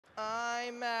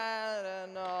I'm at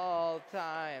an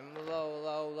all-time low,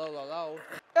 low, low, low, low.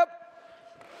 Yep.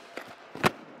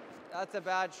 That's a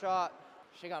bad shot.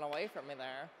 She got away from me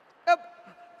there. Yep.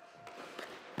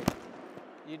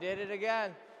 You did it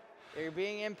again. You're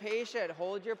being impatient.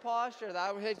 Hold your posture.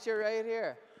 That hits you right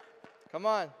here. Come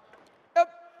on. Yep.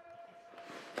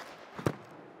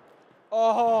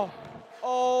 Oh.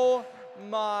 Oh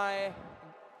my.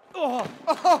 Oh.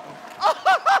 Oh.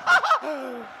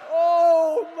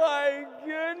 Oh my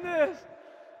goodness.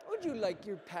 Would you like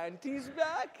your panties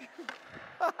back?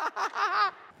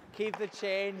 Keep the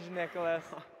change, Nicholas.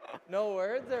 No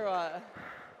words or what?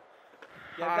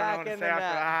 Get back in the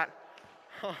net.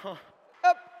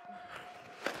 Yep.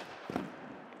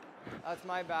 That's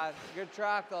my bad. Good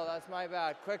track though, that's my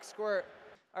bad. Quick squirt.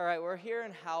 All right, we're here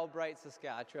in Halbrite,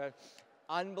 Saskatchewan.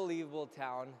 Unbelievable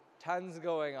town, tons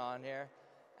going on here.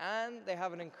 And they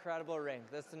have an incredible rink.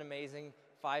 This is an amazing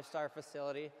 5-star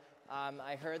facility.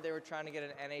 I heard they were trying to get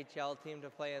an NHL team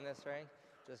to play in this rink.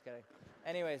 Just kidding.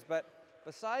 Anyways, but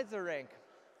besides the rink,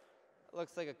 it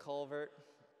looks like a culvert.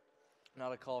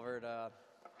 Not a culvert, I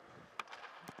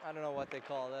don't know what they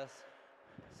call this.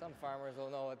 Some farmers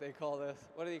will know what they call this.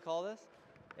 What do you call this?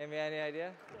 Have you any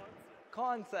idea?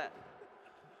 Concept.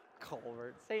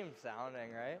 Culvert, same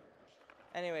sounding, right?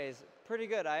 Anyways, pretty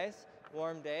good ice,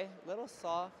 warm day, little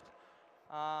soft,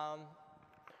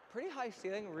 pretty high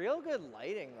ceiling, real good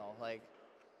lighting though. Like,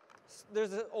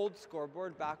 there's an old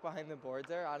scoreboard back behind the boards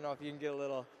there. I don't know if you can get a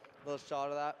little shot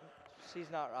of that. She's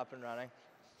not up and running.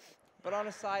 But on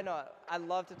a side note, I'd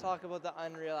love to talk about the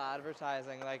unreal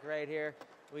advertising. Like right here,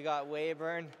 we got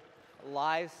Weyburn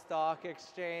Livestock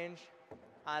Exchange.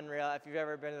 Unreal. If you've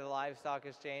ever been to the Livestock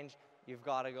Exchange, you've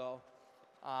got to go.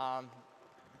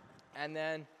 And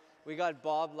then we got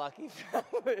Bob Lucky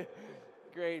family.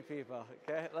 Great people.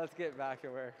 Okay, let's get back to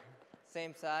work.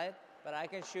 Same side, but I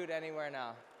can shoot anywhere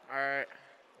now. All right.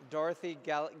 Dorothy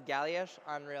Galliash,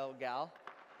 unreal gal.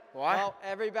 What? Well,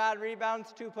 every bad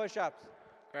rebound's 2 push-ups.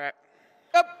 All right.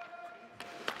 Yep.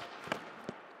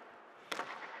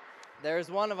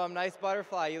 There's one of them. Nice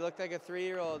butterfly. You look like a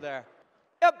 3-year-old there.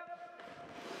 Yep.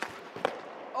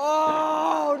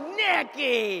 Oh,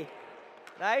 Nicky!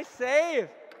 Nice save.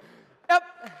 Yep.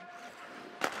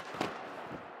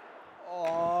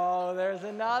 Oh, there's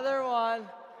another one.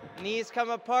 Knees come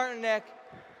apart, Nick.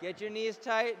 Get your knees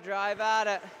tight. Drive at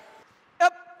it.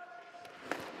 Yep.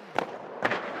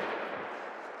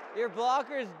 Your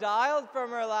blocker's dialed from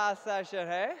her last session,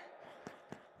 hey?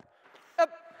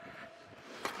 Yep.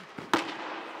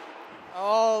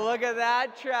 Oh, look at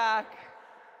that track.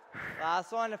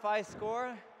 Last one, if I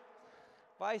score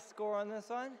on this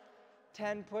one,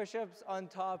 10 push-ups on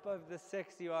top of the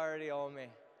 6 you already owe me.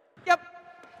 Yep.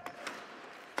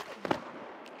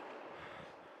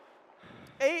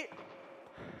 8.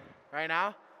 Right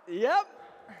now? Yep.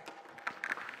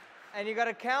 And you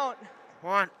gotta count.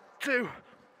 1, 2,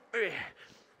 3,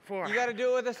 4. You gotta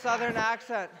do it with a southern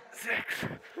accent. 6, 7,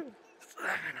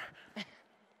 8.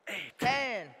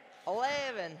 10,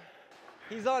 11.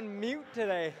 He's on mute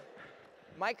today.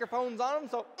 Microphone's on him,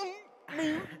 so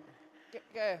mute.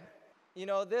 Okay. You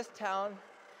know, this town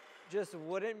just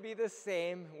wouldn't be the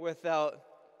same without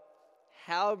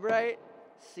Halbrite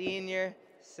senior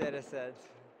citizens.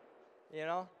 You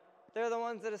know, they're the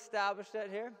ones that established it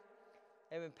here.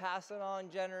 They've been passing on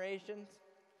generations.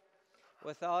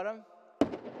 Without them,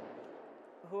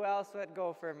 who else would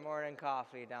go for morning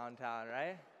coffee downtown,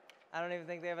 right? I don't even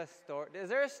think they have a store. Is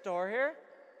there a store here?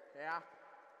 Yeah.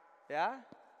 Yeah?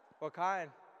 What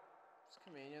kind? It's a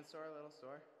convenience store, a little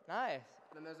store. Nice.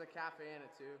 Then there's a cafe in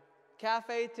it too.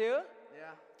 Cafe too?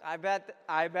 Yeah. I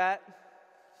bet.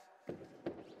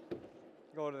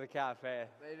 Go to the cafe.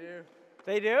 They do.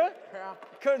 They do? Yeah.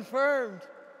 Confirmed.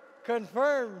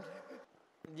 Confirmed.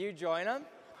 You join them?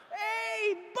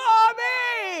 Hey,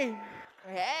 Bobby!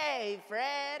 Hey,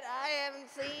 Fred, I haven't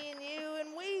seen you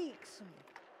in weeks.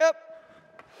 Yep.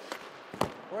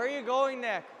 Where are you going,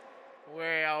 Nick?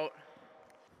 Way out.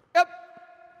 Yep.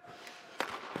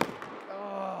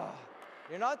 Oh,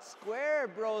 you're not square,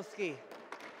 broski.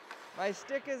 My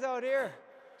stick is out here.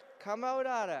 Come out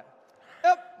at it.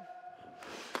 Yep.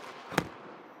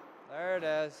 There it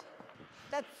is.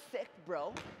 That's sick,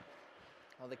 bro.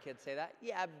 All the kids say that?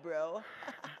 Yeah, bro.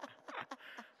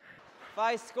 If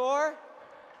I score,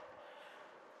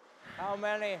 how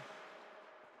many?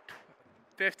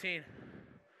 15.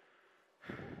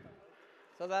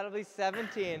 So that'll be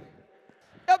 17.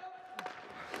 Yep.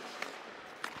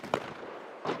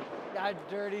 That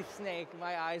dirty snake.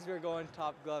 My eyes were going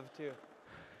top glove too.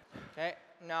 Okay,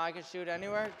 now I can shoot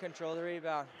anywhere, control the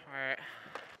rebound. All right.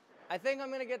 I think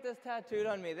I'm gonna get this tattooed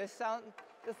on me. This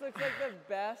This looks like the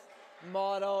best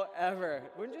motto ever.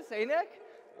 Wouldn't you say, Nick?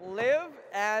 Live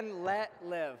and let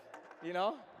live. You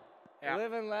know? Yeah.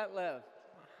 Live and let live.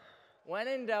 When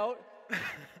in doubt.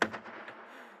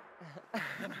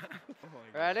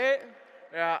 Ready?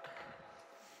 Yeah.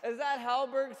 Is that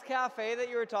Halberg's Cafe that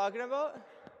you were talking about?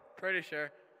 Pretty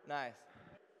sure. Nice.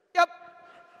 Yep.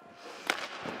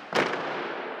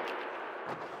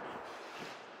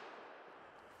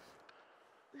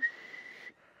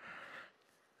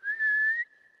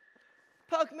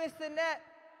 Puck missed the net.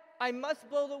 I must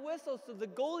blow the whistle so the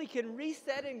goalie can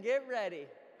reset and get ready.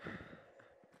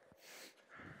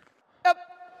 Yep.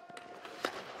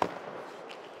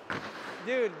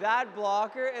 Dude, that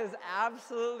blocker is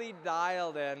absolutely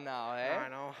dialed in now, eh? I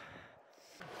know.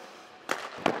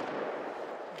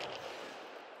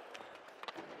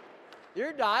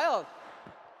 You're dialed.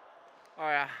 Oh,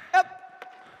 yeah. Yep.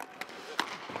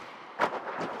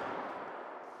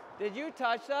 Did you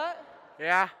touch that?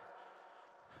 Yeah.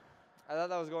 I thought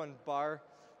that was going bar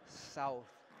south.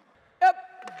 Yep.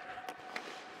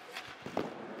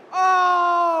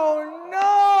 Oh,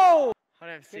 no! I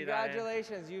didn't see that.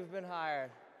 Congratulations, you've been hired.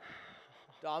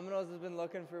 Domino's has been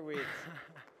looking for weeks.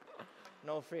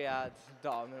 No free ads,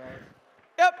 Domino's.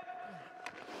 Yep.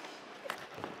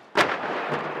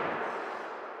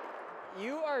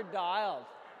 You are dialed.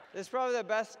 This is probably the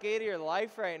best skate of your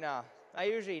life right now. I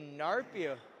usually narp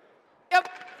you. Yep.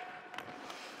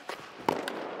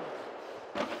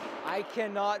 I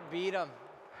cannot beat him.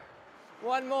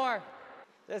 One more.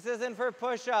 This isn't for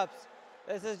push-ups.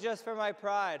 This is just for my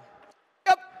pride.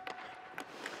 Yep.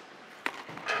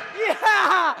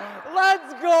 Yeah!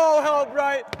 Let's go,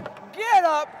 Halbrite. Get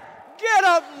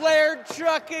up, Laird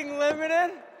Trucking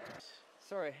Limited.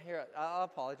 Sorry, here, I'll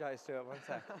apologize to it, one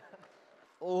sec.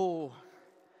 Oh,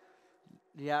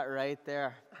 yeah, right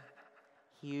there.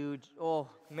 Huge. Oh,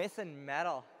 missing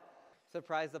metal.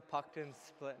 Surprised the puck didn't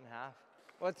split in half.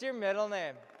 What's your middle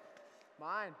name?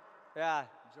 Mine. Yeah.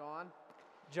 John.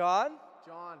 John?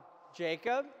 John.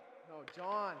 Jacob? No,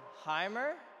 John.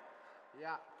 Heimer?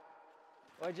 Yeah.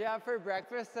 What'd you have for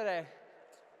breakfast today?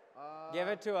 Give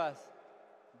it to us.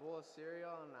 Bowl of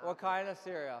cereal and What kind of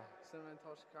cereal? Cinnamon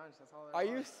Toast Crunch. That's all. Are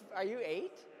you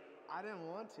 8? I didn't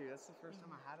want to. That's the first time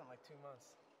I had it in like 2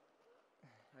 months.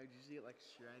 I usually eat like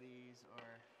Shreddies or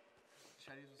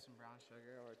Shreddies with some brown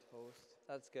sugar or toast.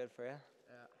 That's good for you.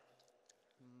 Yeah.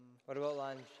 What about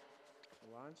lunch?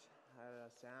 Lunch, I had a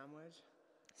sandwich.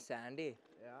 Sandy.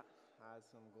 Yeah. I had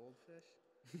some goldfish.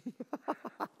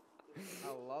 I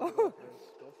love goldfish.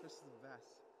 Goldfish is the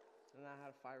best. And I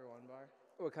had a Fiber One bar.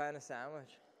 What kind of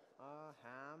sandwich?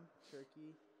 Ham,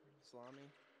 turkey, salami,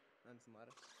 and some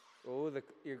lettuce. Oh,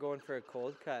 you're going for a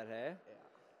cold cut, eh? Yeah.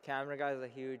 Camera guy's a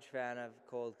huge fan of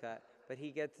cold cut, but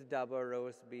he gets double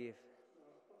roast beef.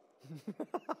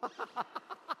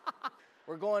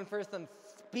 We're going for some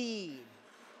speed.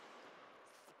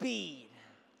 Speed.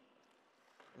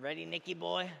 Ready, Nicky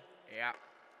boy? Yeah.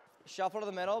 Shuffle to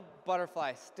the middle,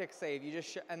 butterfly, stick save. You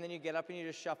just and then you get up and you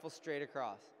just shuffle straight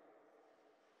across.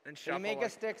 And So shuffle. you make a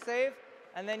stick save,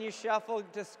 and then you shuffle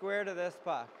to square to this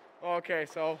puck. Okay,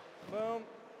 so. Boom.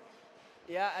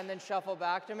 Yeah, and then shuffle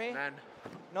back to me. Then.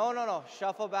 No.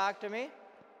 Shuffle back to me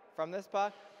from this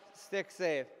puck. Stick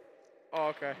save. Oh,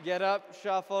 okay. Get up,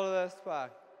 shuffle to this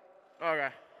puck. Okay.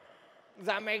 Does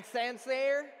that make sense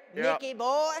there, Yep. Nicky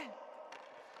boy?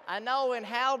 I know in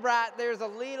Halbrite there's a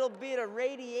little bit of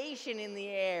radiation in the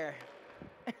air.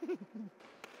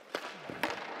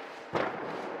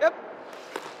 Yep.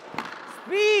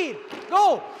 Speed.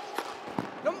 Go.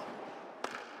 Come on.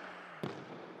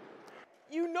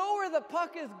 You know where the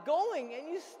puck is going and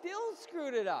you still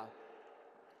screwed it up.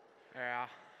 Yeah.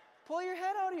 Pull your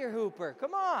head out of your hooper.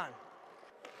 Come on.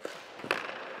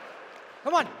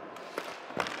 Come on.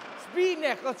 Speed,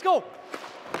 Nick. Let's go.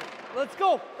 Let's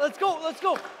go. Let's go. Let's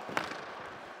go.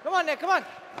 Come on, Nick. Come on.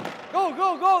 Go,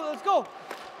 go, go. Let's go.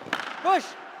 Push,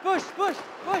 push, push,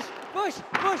 push, push,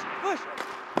 push, push.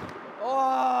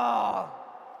 Oh.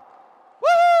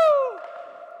 Woo!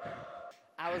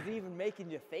 I was even making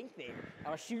you think there.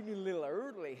 I was shooting you a little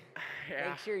early. Yeah.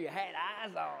 Make sure you had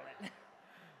eyes on it.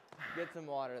 Get some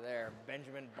water there,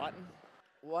 Benjamin Button.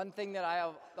 One thing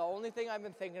that the only thing I've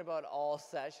been thinking about all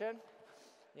session,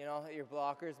 you know, your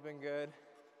blocker's been good,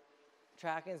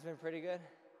 tracking's been pretty good,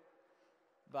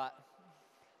 but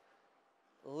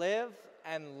live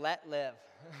and let live.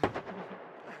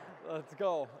 Let's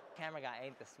go. Camera guy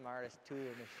ain't the smartest tool in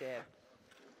the shed.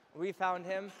 We found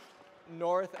him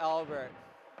North Albert,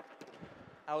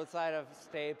 outside of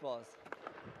Staples.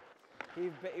 He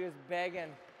was begging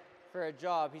for a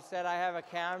job. He said, I have a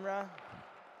camera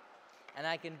and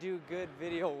I can do good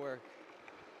video work.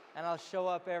 and I'll show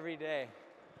up every day.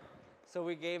 So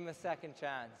we gave him a second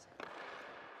chance.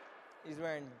 He's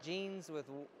wearing jeans with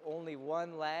only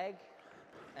one leg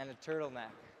and a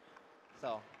turtleneck.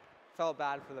 So, felt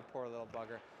bad for the poor little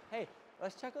bugger. Hey,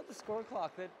 let's check out the score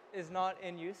clock that is not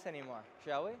in use anymore,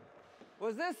 shall we?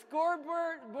 Was this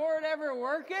scoreboard ever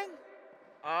working?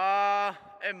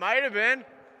 It might have been.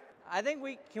 I think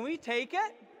can we take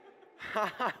it?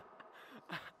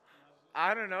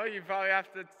 I don't know, you probably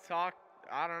have to talk,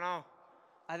 I don't know.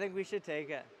 I think we should take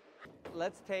it.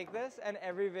 Let's take this, and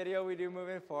every video we do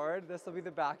moving forward, this will be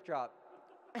the backdrop.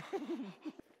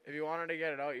 If you wanted to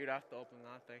get it out, you'd have to open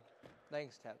that thing.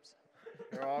 Thanks, Tips.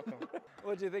 You're welcome.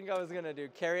 What do you think I was gonna do?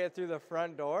 Carry it through the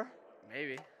front door?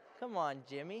 Maybe. Come on,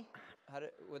 Jimmy.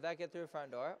 Would that get through the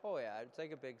front door? Oh yeah, it's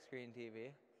like a big screen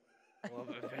TV. A little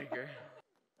bit bigger.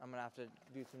 I'm gonna have to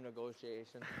do some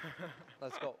negotiations.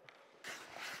 Let's go.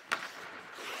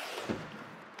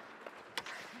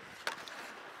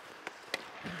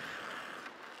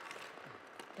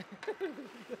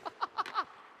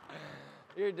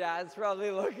 Your dad's probably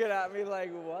looking at me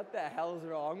like, what the hell's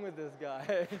wrong with this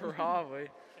guy? Probably.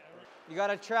 You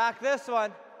gotta track this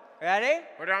one. Ready?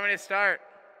 Where do you want me to start?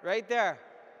 Right there.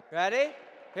 Ready?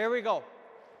 Here we go.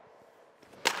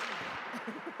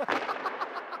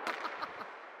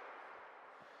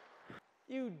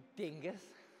 You dingus.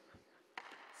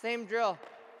 Same drill,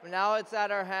 but now it's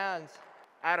at our hands.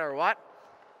 At our what?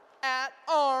 At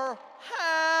our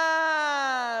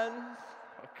hands.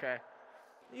 Okay.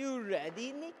 You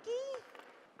ready, Nikki?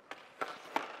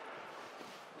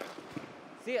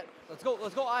 See it. Let's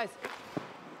go, eyes.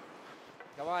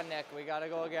 Come on, Nick, we gotta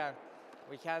go again.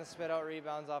 We can't spit out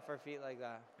rebounds off our feet like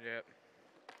that. Yep.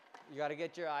 You gotta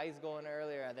get your eyes going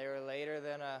earlier. They were later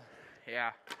than a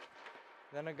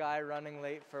guy running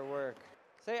late for work.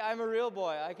 Say, I'm a real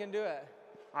boy, I can do it.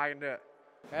 I can do it.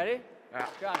 Ready? Yeah.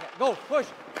 Track it. Go, push.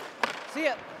 See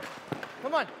it.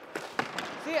 Come on.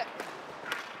 See it.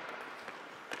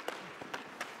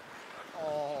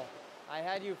 Oh, I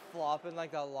had you flopping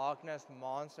like the Loch Ness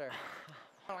Monster.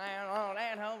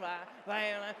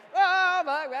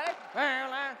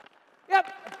 Yep.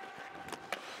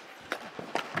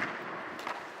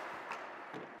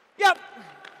 Yep.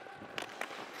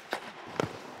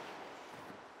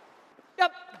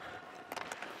 Yep.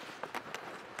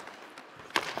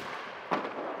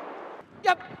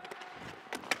 Yep.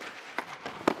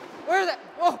 Where is it?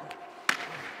 Oh.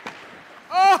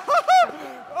 Oh.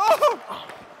 Oh.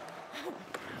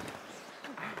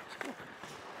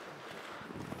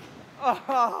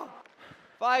 Oh.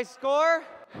 5 score,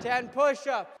 10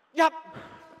 push-ups. Yep.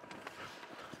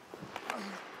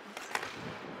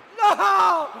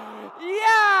 No!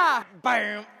 Yeah!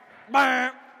 Bam!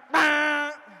 Bam!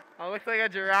 Bam! I looked like a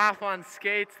giraffe on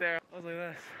skates there. I was like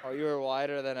this. Oh, you were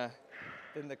wider than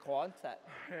the quad set.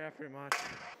 Yeah, pretty much.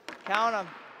 Count them.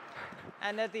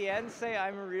 And at the end, say,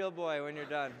 I'm a real boy when you're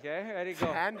done, okay? Ready,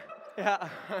 go. 10? Yeah.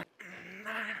 9,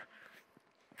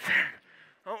 10.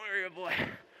 I'm a real boy.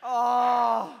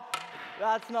 Oh,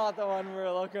 that's not the one we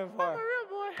were looking for. I'm a real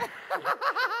boy.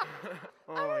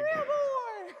 Oh I'm a real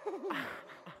boy.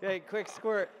 Okay, quick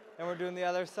squirt, and we're doing the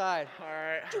other side. All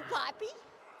right. You poppy?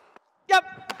 Yep.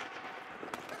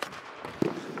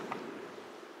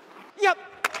 Yep.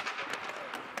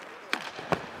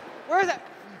 Where is it?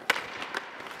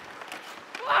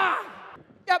 Ah!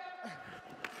 Yep.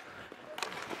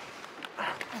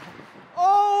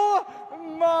 Oh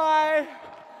my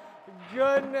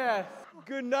goodness.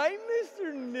 Good night,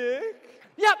 Mr. Nick.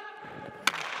 Yep.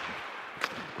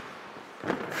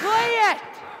 Play it.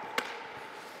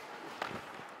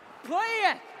 Play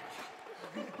it.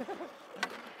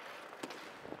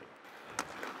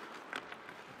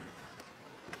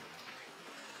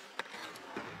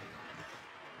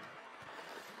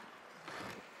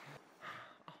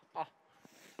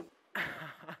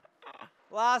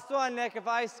 Last one, Nick. If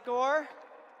I score,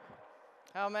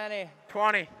 how many?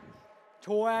 20.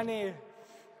 20.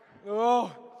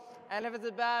 Oh. And if it's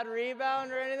a bad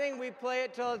rebound or anything, we play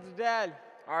it till it's dead.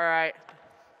 All right.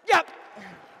 Yep.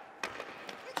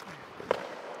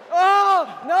 Oh,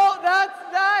 no,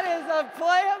 that is a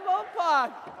playable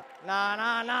puck. Na,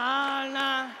 na, na,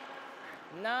 na.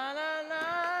 Na, na,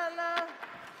 na, na.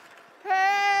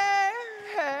 Hey,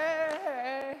 hey,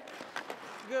 hey.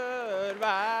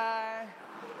 Goodbye.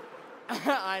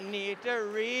 I need to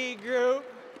regroup.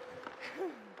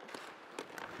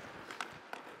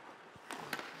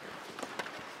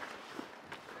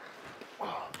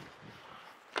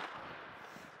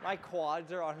 My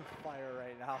quads are on fire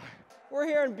right now. We're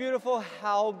here in beautiful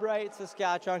Halbrite,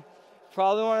 Saskatchewan.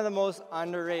 Probably one of the most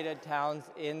underrated towns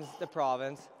in the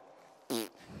province.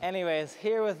 Anyways,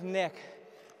 here with Nick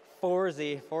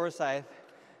Forsyth.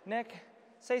 Nick,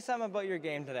 say something about your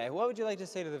game today. What would you like to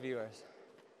say to the viewers?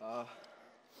 I was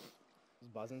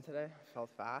buzzing today.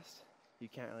 Felt fast. You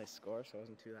can't really score, so it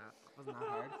wasn't that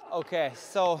hard. Okay,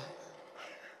 so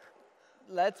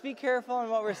let's be careful on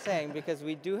what we're saying because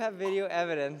we do have video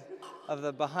evidence of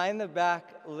the behind the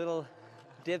back little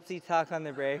dipsy tuck on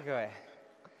the breakaway.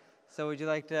 So would you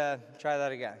like to try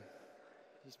that again?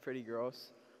 He's pretty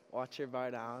gross. Watch your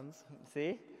bar downs.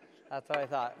 See? That's what I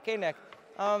thought. Okay, Nick.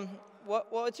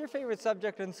 What's your favorite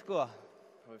subject in school?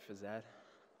 What phys ed?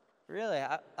 Really?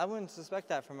 I wouldn't suspect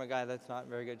that from a guy that's not in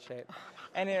very good shape.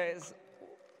 Anyways,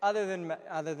 other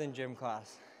than gym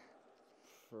class.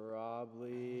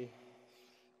 Probably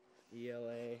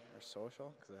ELA or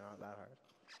social, because they're not that hard.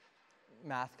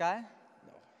 Math guy?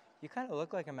 No. You kind of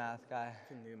look like a math guy. I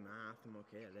can do math. I'm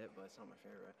okay at it, but it's not my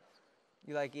favorite.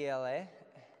 You like ELA?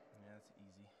 Yeah, it's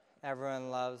easy. Everyone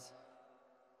loves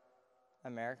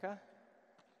America?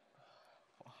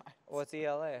 What? What's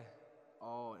ELA?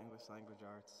 Oh, English Language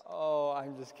Arts. Oh,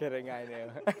 I'm just kidding, I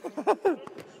knew.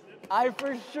 I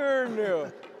for sure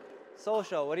knew.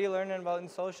 Social, what are you learning about in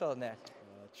social, Nick?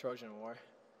 Trojan War.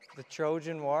 The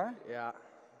Trojan War? Yeah.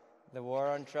 The war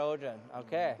on Trojan,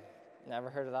 okay.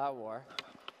 Never heard of that war.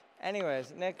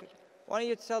 Anyways, Nick, why don't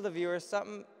you tell the viewers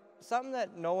something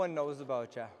that no one knows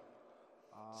about you?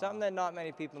 Something that not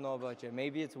many people know about you.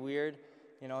 Maybe it's weird,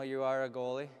 you know, you are a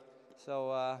goalie.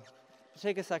 So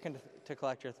take a second to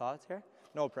collect your thoughts here.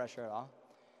 No pressure at all.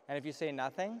 And if you say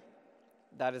nothing,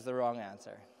 that is the wrong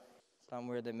answer. Something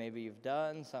weird that maybe you've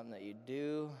done, something that you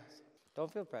do.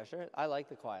 Don't feel pressure. I like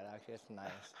the quiet, actually. It's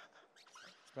nice.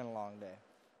 It's been a long day.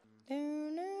 Oh,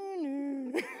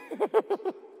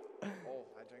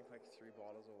 I drank like 3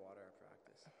 bottles of water at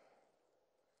practice.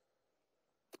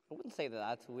 I wouldn't say that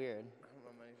that's weird. I don't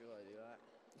know many people that do that.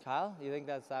 Kyle, you think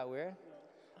that's that weird?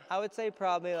 I would say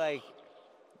probably like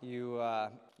you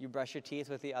brush your teeth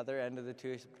with the other end of the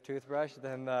toothbrush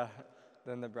than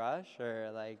the brush,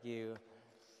 or like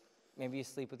maybe you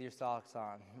sleep with your socks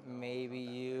on. Maybe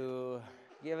you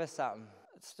give us something.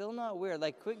 It's still not weird.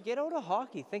 Like, get out of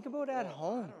hockey. Think about it at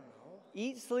home. I don't know.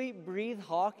 Eat, sleep, breathe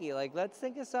hockey. Like, let's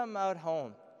think of something out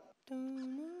home.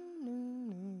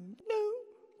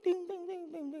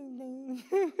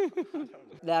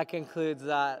 That concludes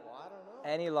that. Well, I don't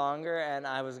know. Any longer, and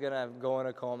I was gonna go in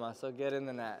a coma. So get in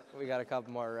the net. We got a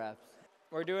couple more reps.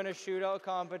 We're doing a shootout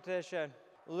competition.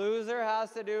 Loser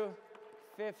has to do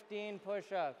 15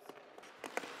 push-ups.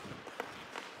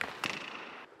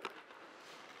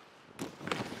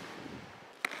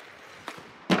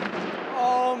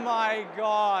 Oh my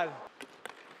God.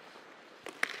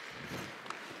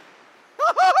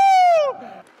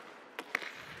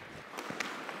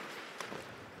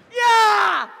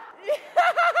 Yeah!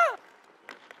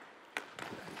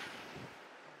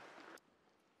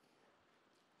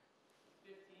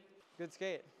 Good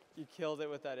skate. You killed it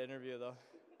with that interview though.